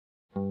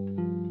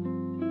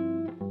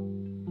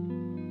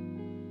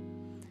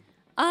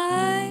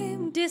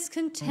I'm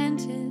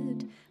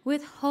discontented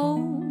with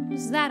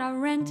homes that are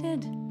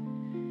rented,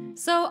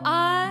 so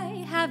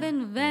I have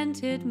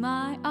invented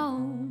my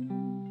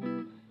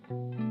own.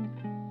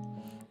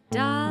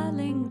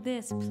 Darling,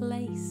 this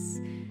place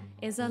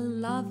is a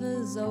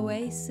lover's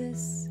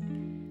oasis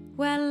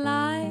where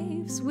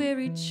life's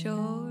weary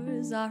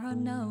chores are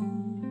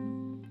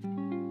unknown.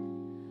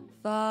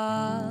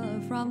 Far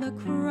from the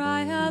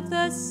cry of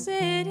the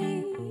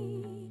city,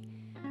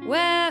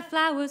 where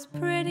flowers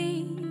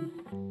pretty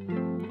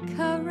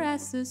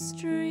caress the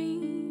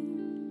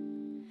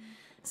stream.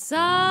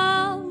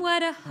 Somewhere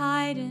to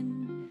hide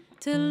in,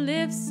 to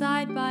live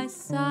side by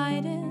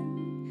side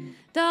in.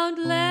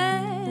 Don't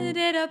let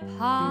it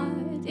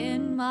apart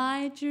in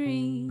my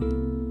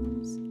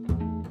dreams.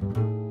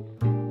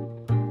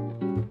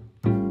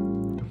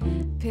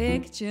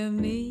 Picture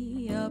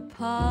me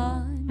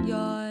upon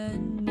your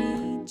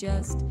knee,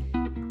 just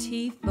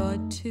tea for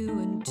two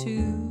and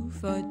two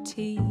for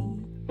tea.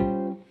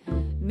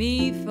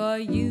 Me for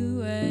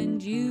you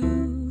and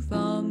you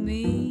for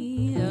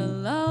me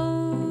alone.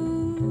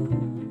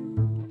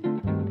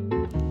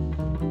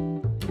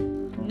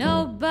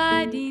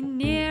 Nobody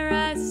near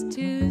us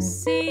to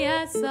see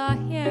us or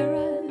hear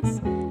us.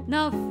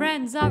 No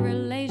friends or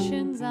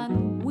relations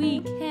on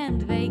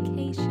weekend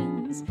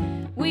vacations.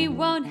 We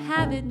won't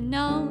have it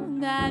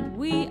known that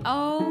we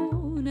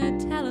own a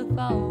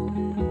telephone,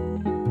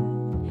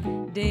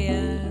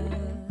 dear.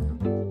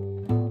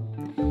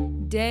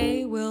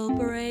 Day will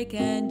break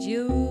and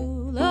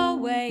you'll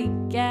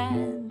awake,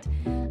 and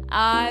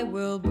I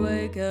will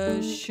bake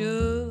a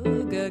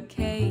sugar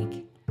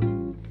cake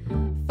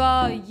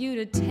for you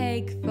to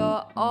take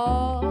for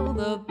all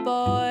the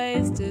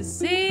boys to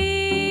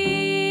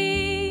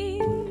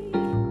see.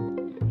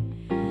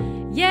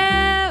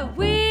 Yeah,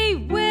 we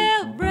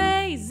will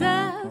raise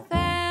a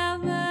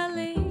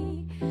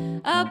family,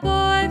 a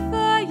boy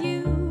for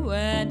you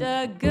and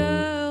a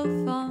girl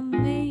for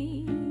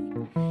me.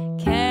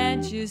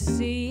 Can't you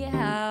see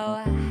how